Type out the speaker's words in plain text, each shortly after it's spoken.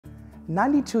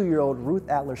92-year-old Ruth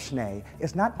Adler Schnee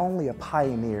is not only a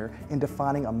pioneer in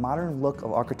defining a modern look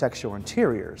of architectural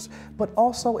interiors, but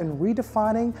also in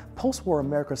redefining post-war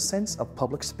America's sense of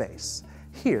public space.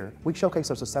 Here, we showcase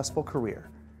her successful career.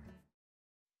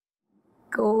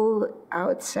 Go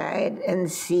outside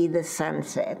and see the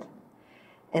sunset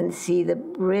and see the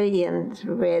brilliant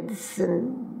reds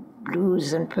and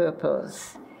blues and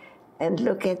purples, and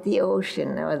look at the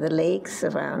ocean or the lakes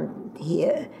around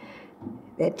here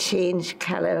that change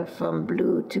color from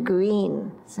blue to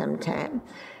green sometimes,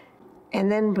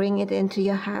 and then bring it into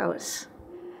your house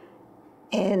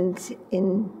and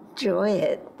enjoy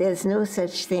it. There's no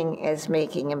such thing as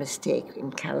making a mistake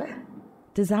in color.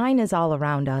 Design is all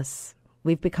around us.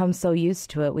 We've become so used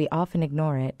to it, we often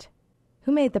ignore it.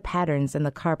 Who made the patterns in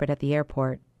the carpet at the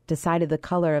airport, decided the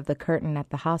color of the curtain at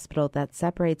the hospital that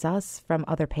separates us from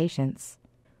other patients?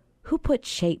 Who put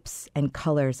shapes and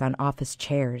colors on office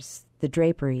chairs, the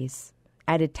draperies,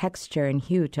 added texture and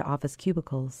hue to office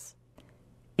cubicles?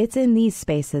 It's in these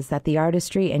spaces that the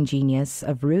artistry and genius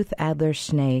of Ruth Adler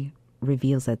Schnee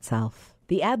reveals itself.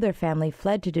 The Adler family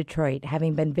fled to Detroit,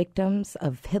 having been victims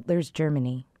of Hitler's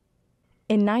Germany.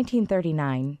 In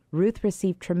 1939, Ruth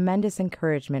received tremendous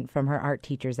encouragement from her art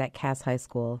teachers at Cass High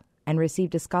School and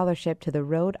received a scholarship to the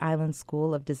Rhode Island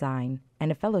School of Design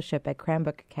and a fellowship at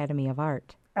Cranbrook Academy of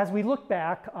Art. As we look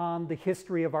back on the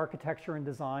history of architecture and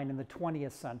design in the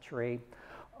 20th century,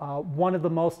 one of the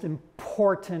most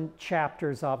important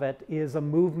chapters of it is a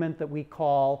movement that we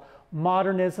call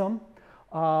modernism,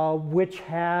 which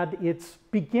had its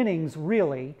beginnings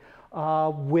really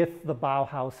with the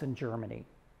Bauhaus in Germany.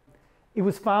 It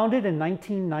was founded in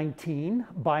 1919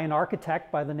 by an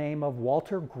architect by the name of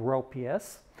Walter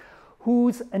Gropius,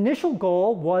 whose initial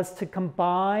goal was to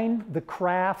combine the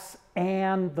crafts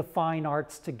and the fine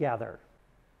arts together.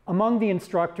 Among the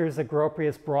instructors that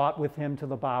Gropius brought with him to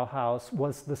the Bauhaus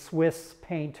was the Swiss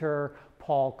painter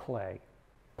Paul Klee.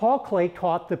 Paul Klee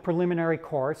taught the preliminary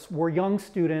course where young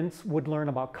students would learn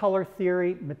about color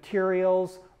theory,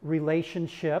 materials,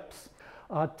 relationships.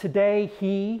 Today,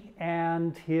 he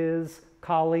and his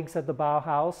colleagues at the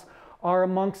Bauhaus are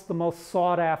amongst the most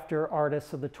sought-after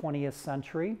artists of the 20th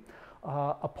century.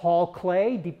 A Paul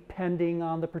Klee, depending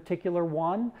on the particular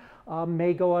one,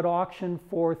 may go at auction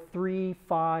for $3,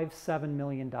 $5, $7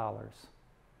 million.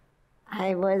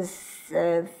 I was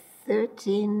 12,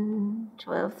 13,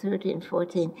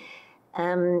 14.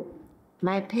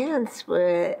 My parents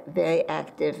were very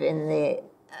active in the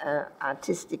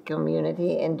artistic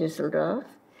community in Düsseldorf,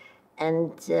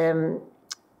 and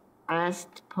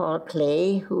asked Paul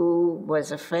Klee, who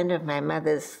was a friend of my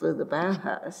mother's through the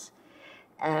Bauhaus,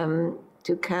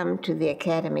 to come to the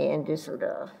academy in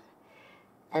Düsseldorf.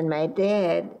 And my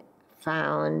dad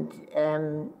found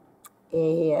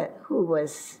who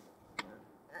was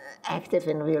active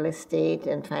in real estate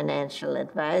and financial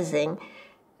advising,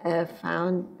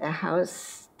 found a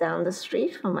house down the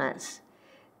street from us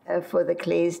for the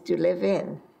Klees to live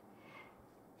in.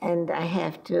 And I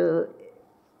have to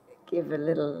give a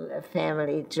little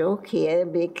family joke here,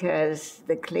 because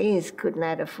the Klees could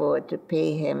not afford to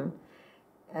pay him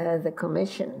the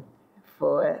commission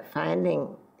for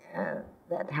finding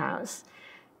that house.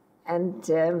 And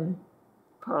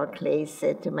Paul Klee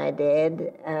said to my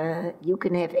dad, you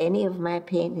can have any of my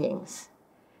paintings,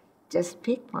 just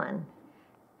pick one.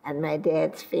 And my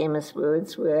dad's famous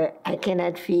words were, I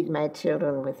cannot feed my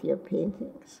children with your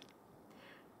paintings.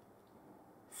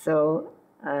 So,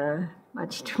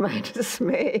 much to my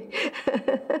dismay,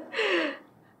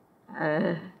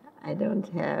 I don't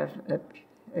have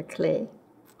a Klee.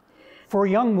 For a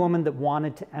young woman that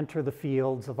wanted to enter the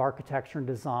fields of architecture and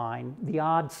design, the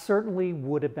odds certainly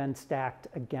would have been stacked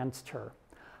against her.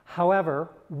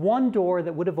 However, one door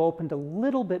that would have opened a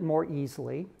little bit more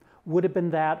easily would have been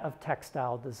that of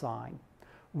textile design.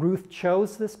 Ruth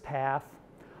chose this path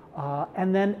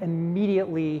and then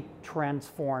immediately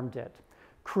transformed it,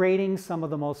 creating some of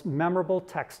the most memorable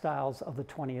textiles of the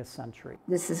 20th century.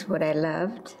 This is what I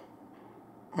loved,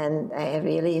 and I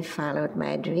really followed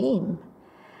my dream.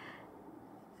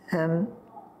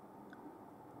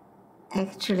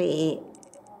 Actually,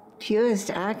 purist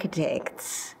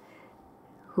architects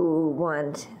who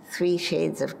want 3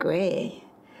 shades of gray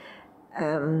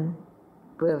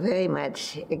were very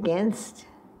much against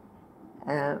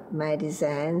my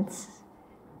designs,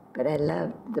 but I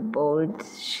loved the bold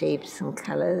shapes and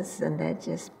colors, and I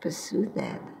just pursued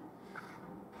that.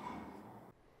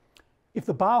 If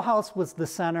the Bauhaus was the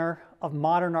center of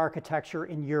modern architecture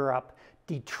in Europe,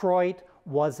 Detroit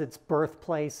was its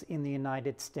birthplace in the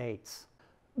United States.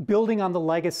 Building on the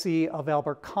legacy of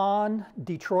Albert Kahn,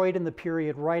 Detroit in the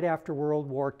period right after World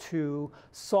War II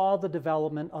saw the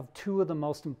development of two of the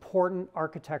most important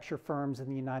architecture firms in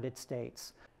the United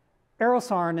States. Eero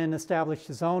Saarinen established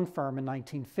his own firm in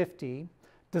 1950,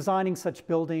 designing such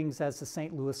buildings as the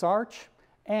St. Louis Arch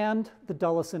and the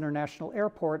Dulles International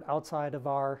Airport outside of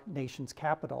our nation's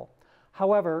capital.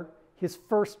 However, his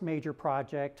first major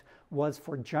project was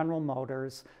for General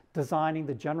Motors, designing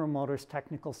the General Motors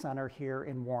Technical Center here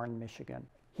in Warren, Michigan.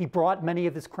 He brought many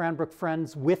of his Cranbrook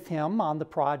friends with him on the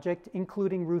project,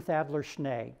 including Ruth Adler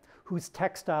Schnee, whose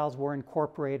textiles were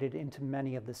incorporated into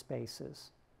many of the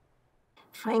spaces.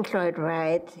 Frank Lloyd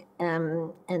Wright,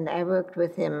 and I worked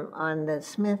with him on the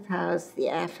Smith House, the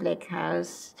Affleck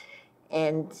House,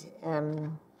 and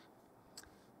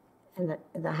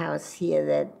the house here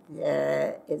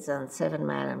that is on 7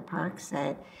 Mile and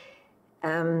Parkside.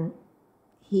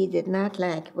 He did not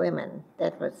like women,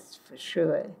 that was for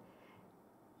sure.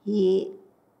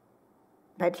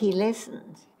 But he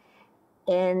listened.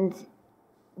 And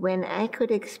when I could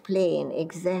explain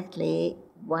exactly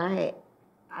why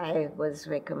I was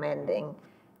recommending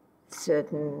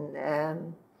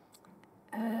certain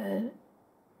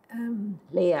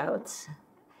layouts,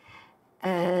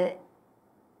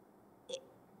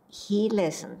 he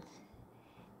listened.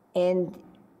 And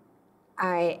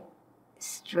I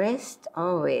stressed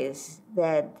always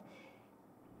that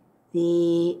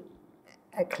a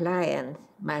client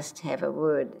must have a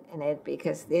word in it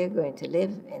because they're going to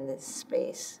live in this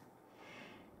space.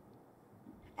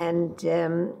 And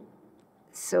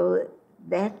so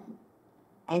that,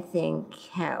 I think,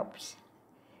 helped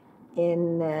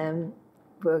in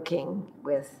working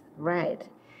with Wright.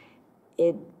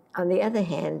 On the other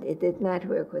hand, it did not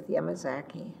work with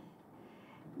Yamazaki.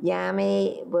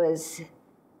 Yami was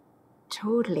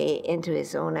totally into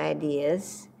his own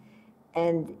ideas,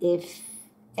 and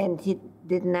he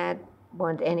did not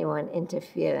want anyone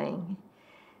interfering.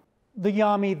 The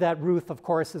Yami that Ruth, of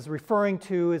course, is referring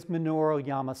to is Minoru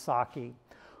Yamasaki,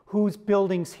 whose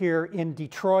buildings here in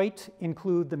Detroit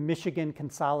include the Michigan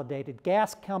Consolidated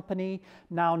Gas Company,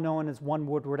 now known as 1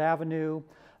 Woodward Avenue,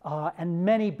 and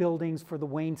many buildings for the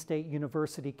Wayne State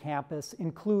University campus,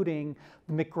 including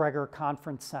the McGregor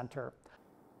Conference Center.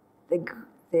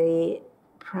 The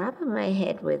problem I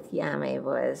had with Yami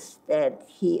was that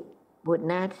he would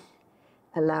not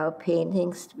allow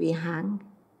paintings to be hung.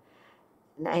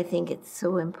 And I think it's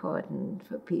so important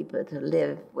for people to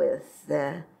live with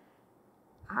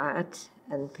art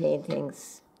and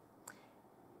paintings.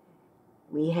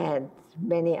 We had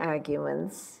many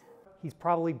arguments. He's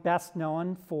probably best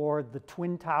known for the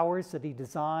Twin Towers that he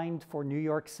designed for New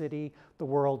York City, the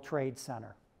World Trade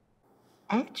Center.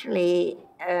 Actually,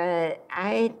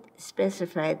 I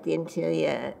specified the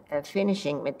interior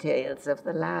finishing materials of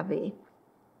the lobby.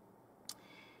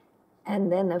 And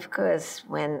then, of course,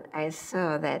 when I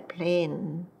saw that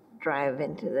plane drive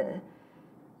into the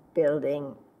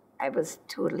building, I was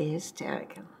totally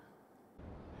hysterical.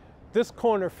 This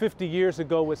corner 50 years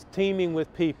ago was teeming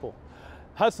with people.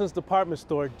 Hudson's department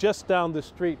store, just down the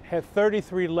street, had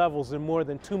 33 levels and more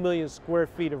than 2 million square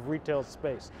feet of retail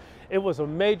space. It was a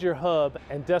major hub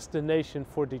and destination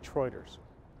for Detroiters.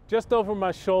 Just over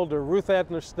my shoulder, Ruth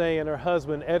Adler Schnee and her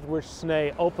husband, Edward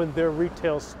Schnee, opened their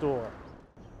retail store.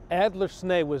 Adler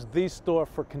Schnee was the store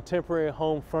for contemporary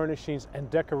home furnishings and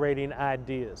decorating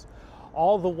ideas.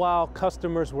 All the while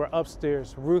customers were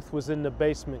upstairs, Ruth was in the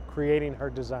basement creating her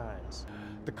designs.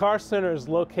 The car center is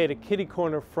located kitty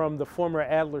corner from the former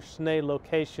Adler Schnee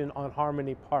location on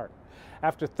Harmony Park.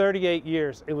 After 38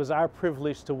 years, it was our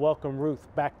privilege to welcome Ruth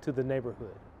back to the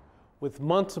neighborhood. With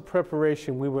months of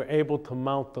preparation, we were able to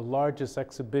mount the largest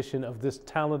exhibition of this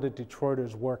talented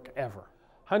Detroiter's work ever.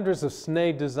 Hundreds of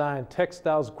Schnee-designed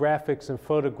textiles, graphics, and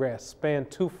photographs span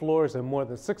 2 floors and more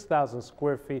than 6,000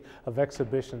 square feet of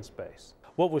exhibition space.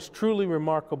 What was truly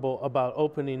remarkable about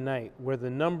opening night were the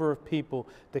number of people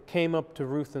that came up to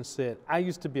Ruth and said, "I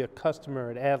used to be a customer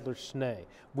at Adler Schnee.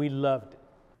 We loved it."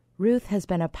 Ruth has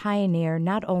been a pioneer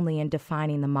not only in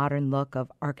defining the modern look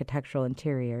of architectural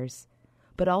interiors,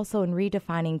 but also in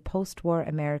redefining post-war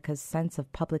America's sense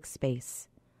of public space.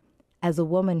 As a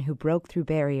woman who broke through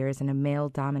barriers in a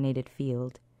male-dominated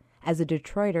field, as a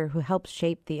Detroiter who helped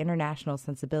shape the international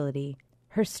sensibility,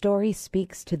 her story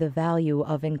speaks to the value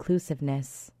of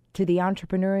inclusiveness, to the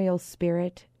entrepreneurial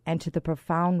spirit, and to the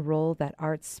profound role that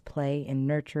arts play in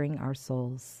nurturing our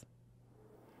souls.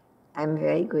 I'm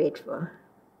very grateful.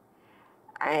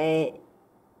 I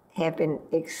have been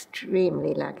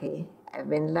extremely lucky. I've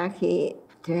been lucky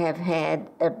to have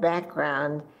had a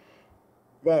background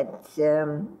that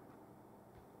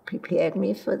prepared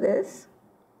me for this.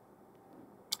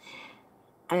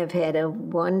 I've had a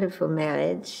wonderful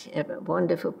marriage, a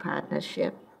wonderful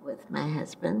partnership with my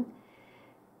husband,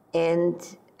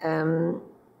 and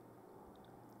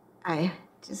I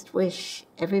just wish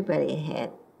everybody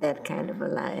had that kind of a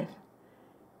life.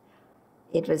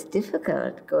 It was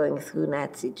difficult going through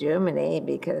Nazi Germany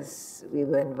because we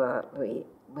went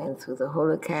through the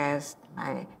Holocaust.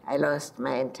 I lost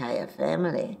my entire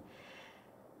family,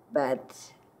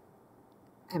 but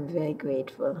I'm very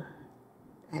grateful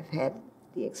I've had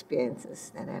the experiences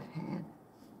that I've had.